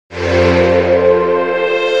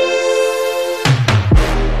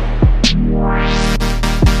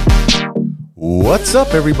What's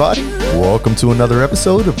up, everybody? Welcome to another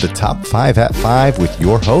episode of the Top 5 at 5 with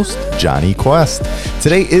your host, Johnny Quest.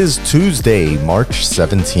 Today is Tuesday, March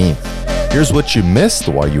 17th. Here's what you missed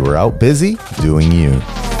while you were out busy doing you.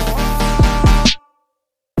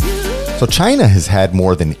 So China has had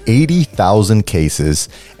more than 80,000 cases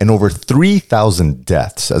and over 3,000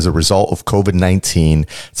 deaths as a result of COVID-19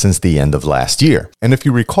 since the end of last year. And if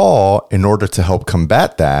you recall, in order to help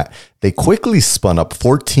combat that, they quickly spun up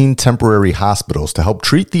 14 temporary hospitals to help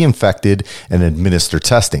treat the infected and administer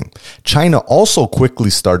testing. China also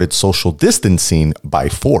quickly started social distancing by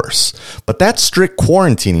force. But that strict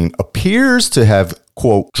quarantining appears to have,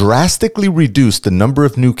 quote, drastically reduced the number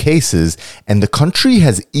of new cases, and the country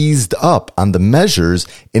has eased up on the measures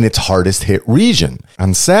in its hardest hit region.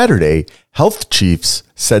 On Saturday, health chiefs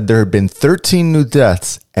said there had been 13 new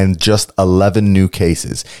deaths and just 11 new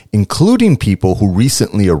cases, including people who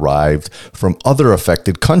recently arrived from other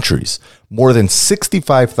affected countries. More than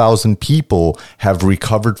 65,000 people have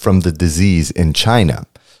recovered from the disease in China.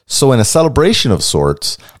 So in a celebration of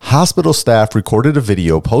sorts, hospital staff recorded a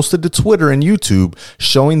video posted to Twitter and YouTube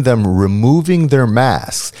showing them removing their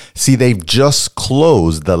masks. See, they've just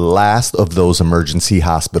closed the last of those emergency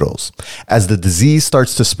hospitals. As the disease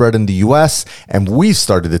starts to spread in the US and we've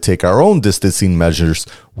started to take our own distancing measures,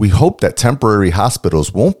 we hope that temporary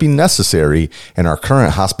hospitals won't be necessary and our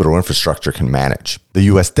current hospital infrastructure can manage. The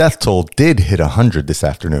U.S. death toll did hit 100 this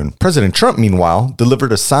afternoon. President Trump, meanwhile,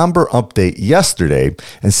 delivered a somber update yesterday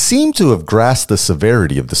and seemed to have grasped the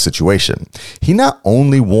severity of the situation. He not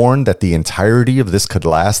only warned that the entirety of this could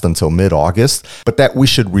last until mid-August, but that we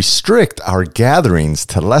should restrict our gatherings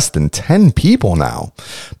to less than 10 people now.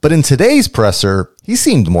 But in today's presser, he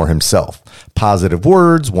seemed more himself. Positive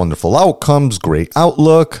words, wonderful outcomes, great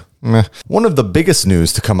outlook. Meh. One of the biggest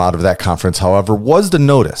news to come out of that conference, however, was the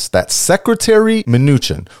notice that Secretary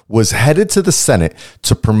Mnuchin was headed to the Senate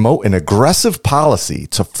to promote an aggressive policy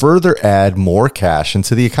to further add more cash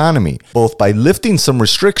into the economy, both by lifting some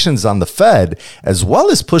restrictions on the Fed, as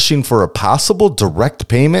well as pushing for a possible direct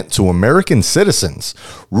payment to American citizens.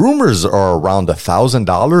 Rumors are around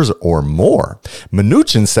 $1,000 or more.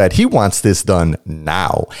 Mnuchin said he wants this done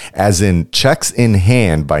now, as in checks in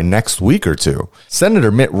hand by next week or two.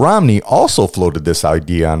 Senator Mitt Romney also floated this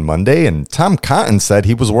idea on Monday, and Tom Cotton said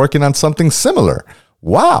he was working on something similar.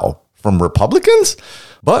 Wow, from Republicans?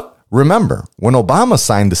 But remember, when Obama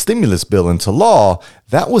signed the stimulus bill into law,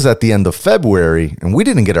 that was at the end of February, and we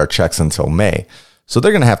didn't get our checks until May. So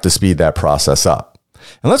they're going to have to speed that process up.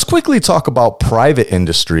 And let's quickly talk about private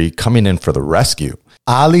industry coming in for the rescue.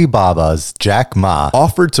 Alibaba's Jack Ma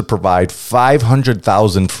offered to provide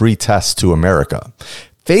 500,000 free tests to America.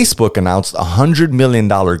 Facebook announced a $100 million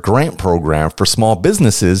grant program for small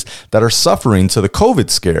businesses that are suffering to the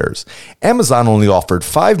COVID scares. Amazon only offered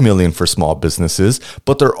 $5 million for small businesses,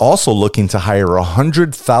 but they're also looking to hire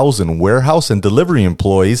 100,000 warehouse and delivery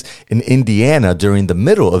employees in Indiana during the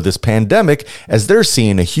middle of this pandemic, as they're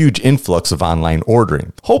seeing a huge influx of online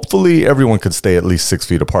ordering. Hopefully, everyone could stay at least 6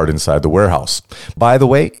 feet apart inside the warehouse. By the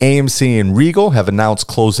way, AMC and Regal have announced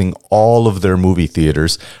closing all of their movie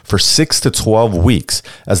theaters for 6 to 12 weeks,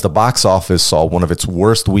 as the box office saw one of its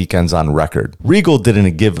worst weekends on record. Regal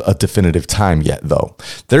didn't give a definitive time yet, though.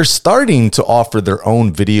 They're starting to offer their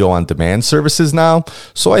own video-on-demand services now,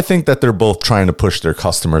 so I think that they're both trying to push their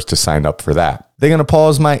customers to sign up for that. They're going to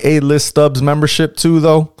pause my A-List Stubs membership too,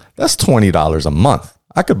 though? That's $20 a month.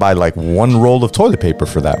 I could buy like one roll of toilet paper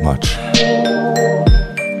for that much.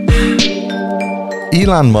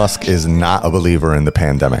 Elon Musk is not a believer in the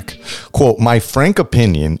pandemic. Quote, "My frank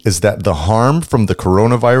opinion is that the harm from the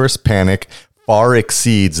coronavirus panic far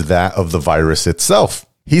exceeds that of the virus itself."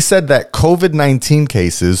 He said that COVID-19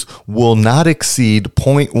 cases will not exceed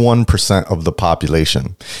 0.1% of the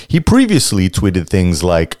population. He previously tweeted things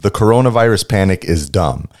like, "The coronavirus panic is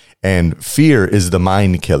dumb," and "fear is the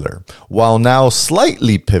mind killer," while now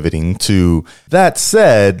slightly pivoting to, "That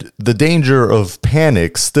said, the danger of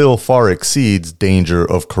panic still far exceeds danger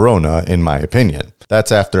of corona, in my opinion."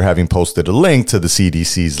 That's after having posted a link to the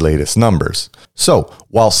CDC's latest numbers. So,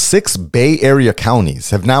 while 6 Bay Area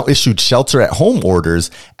counties have now issued shelter-at-home orders,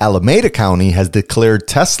 Alameda County has declared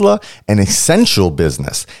Tesla an essential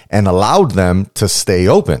business and allowed them to stay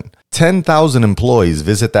open. 10,000 employees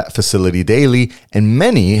visit that facility daily, and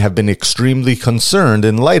many have been extremely concerned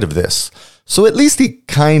in light of this. So at least he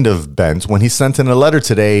kind of bent when he sent in a letter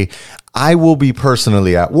today, "I will be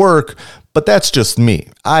personally at work, but that's just me.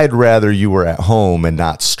 I'd rather you were at home and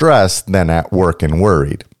not stressed than at work and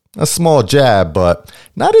worried." A small jab, but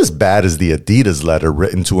not as bad as the Adidas letter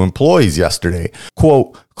written to employees yesterday.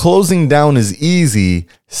 Quote, closing down is easy,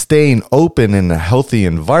 staying open in a healthy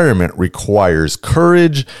environment requires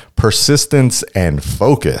courage, persistence, and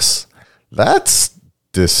focus. That's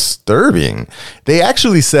disturbing. They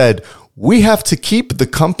actually said, we have to keep the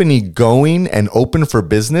company going and open for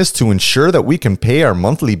business to ensure that we can pay our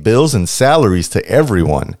monthly bills and salaries to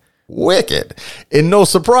everyone. Wicked. In no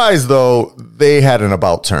surprise, though, they had an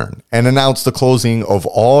about turn and announced the closing of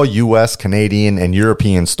all US, Canadian, and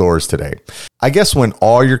European stores today. I guess when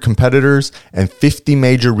all your competitors and 50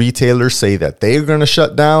 major retailers say that they're going to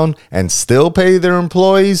shut down and still pay their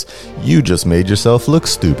employees, you just made yourself look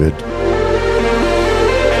stupid.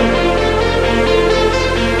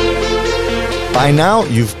 By now,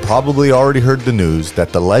 you've probably already heard the news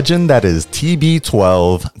that the legend that is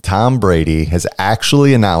TB12, Tom Brady, has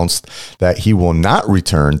actually announced that he will not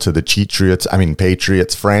return to the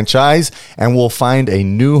Patriots franchise and will find a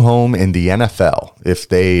new home in the NFL if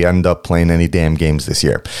they end up playing any damn games this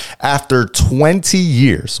year. After 20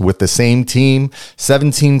 years with the same team,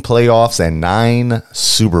 17 playoffs, and 9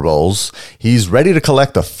 Super Bowls, he's ready to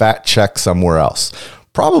collect a fat check somewhere else.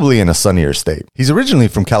 Probably in a sunnier state. He's originally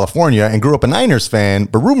from California and grew up a Niners fan,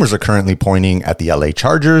 but rumors are currently pointing at the LA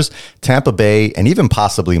Chargers, Tampa Bay, and even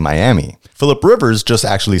possibly Miami. Phillip Rivers just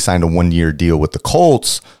actually signed a 1-year deal with the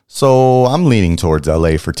Colts, so I'm leaning towards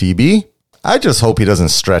LA for TB. I just hope he doesn't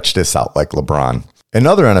stretch this out like LeBron. In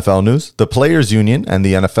other NFL news, the Players Union and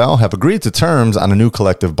the NFL have agreed to terms on a new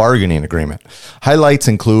collective bargaining agreement. Highlights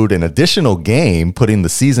include an additional game, putting the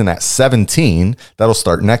season at 17. That'll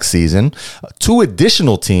start next season. 2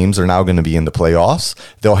 additional teams are now going to be in the playoffs.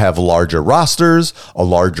 They'll have larger rosters, a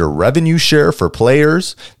larger revenue share for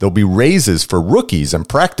players. There'll be raises for rookies and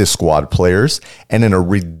practice squad players. And in a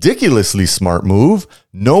ridiculously smart move,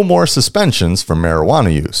 no more suspensions for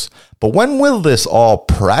marijuana use. But when will this all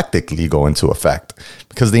practically go into effect?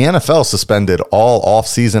 Because the NFL suspended all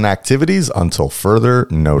off-season activities until further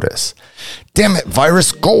notice. Damn it,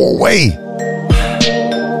 virus, go away!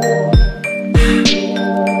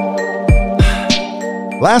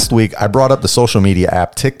 Last week, I brought up the social media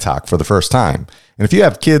app TikTok for the first time. And if you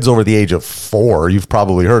have kids over the age of 4, you've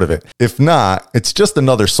probably heard of it. If not, it's just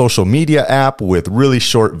another social media app with really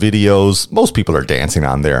short videos. Most people are dancing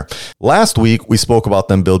on there. Last week, we spoke about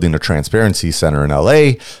them building a transparency center in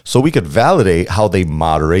LA so we could validate how they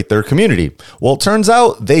moderate their community. Well, it turns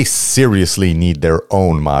out they seriously need their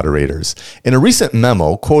own moderators. In a recent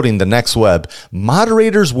memo quoting the Next Web,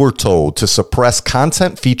 moderators were told to suppress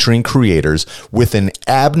content featuring creators with an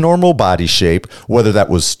abnormal body shape, whether that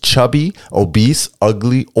was chubby, obese,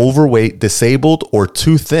 ugly, overweight, disabled, or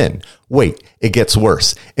too thin. Wait, it gets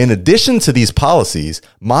worse. In addition to these policies,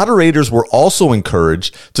 moderators were also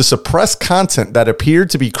encouraged to suppress content that appeared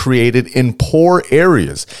to be created in poor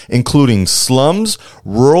areas, including slums,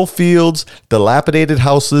 rural fields, dilapidated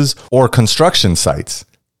houses, or construction sites.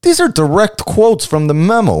 These are direct quotes from the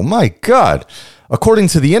memo. My God. According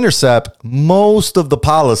to The Intercept, most of the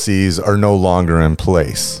policies are no longer in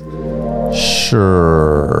place.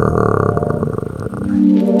 Sure.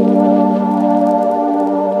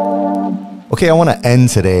 Okay, I want to end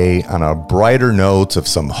today on a brighter note of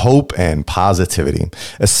some hope and positivity,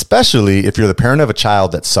 especially if you're the parent of a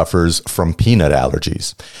child that suffers from peanut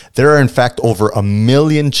allergies. There are, in fact, over 1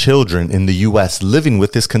 million children in the U.S. living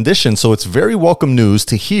with this condition, so it's very welcome news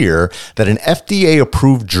to hear that an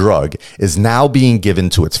FDA-approved drug is now being given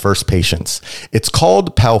to its first patients. It's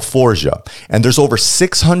called Palforza, and there's over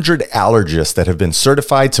 600 allergists that have been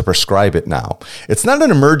certified to prescribe it now. It's not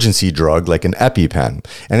an emergency drug like an EpiPen,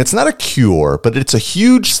 and it's not a cure, but it's a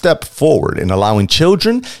huge step forward in allowing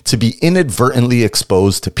children to be inadvertently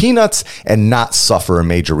exposed to peanuts and not suffer a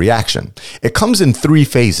major reaction. It comes in 3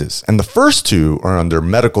 phases, and the first 2 are under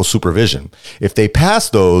medical supervision. If they pass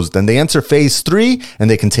those, then they enter phase 3 and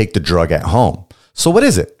they can take the drug at home. So what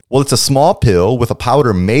is it? Well, it's a small pill with a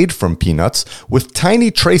powder made from peanuts with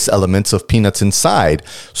tiny trace elements of peanuts inside,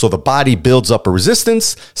 so the body builds up a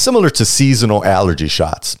resistance similar to seasonal allergy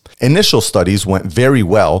shots. Initial studies went very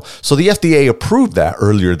well, so the FDA approved that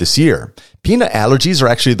earlier this year. Peanut allergies are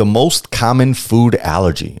actually the most common food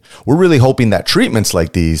allergy. We're really hoping that treatments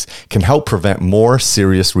like these can help prevent more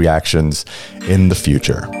serious reactions in the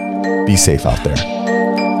future. Be safe out there.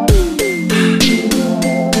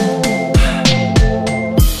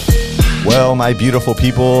 Well, my beautiful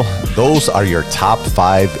people, those are your top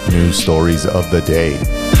 5 news stories of the day.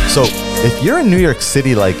 So if you're in New York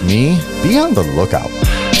City like me, be on the lookout.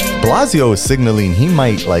 Blasio is signaling he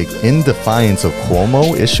might, in defiance of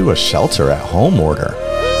Cuomo, issue a shelter-at-home order.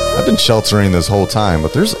 I've been sheltering this whole time,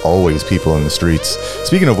 but there's always people in the streets.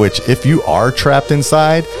 Speaking of which, if you are trapped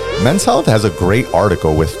inside, Men's Health has a great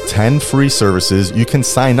article with 10 free services you can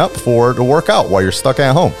sign up for to work out while you're stuck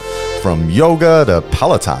at home. From yoga to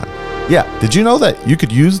Peloton. Yeah, did you know that you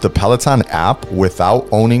could use the Peloton app without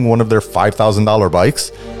owning one of their $5,000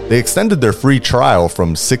 bikes? They extended their free trial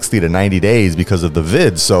from 60 to 90 days because of the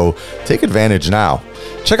vid, so take advantage now.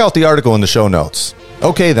 Check out the article in the show notes.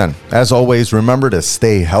 Okay then, as always, remember to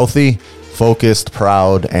stay healthy, focused,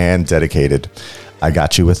 proud, and dedicated. I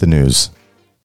got you with the news.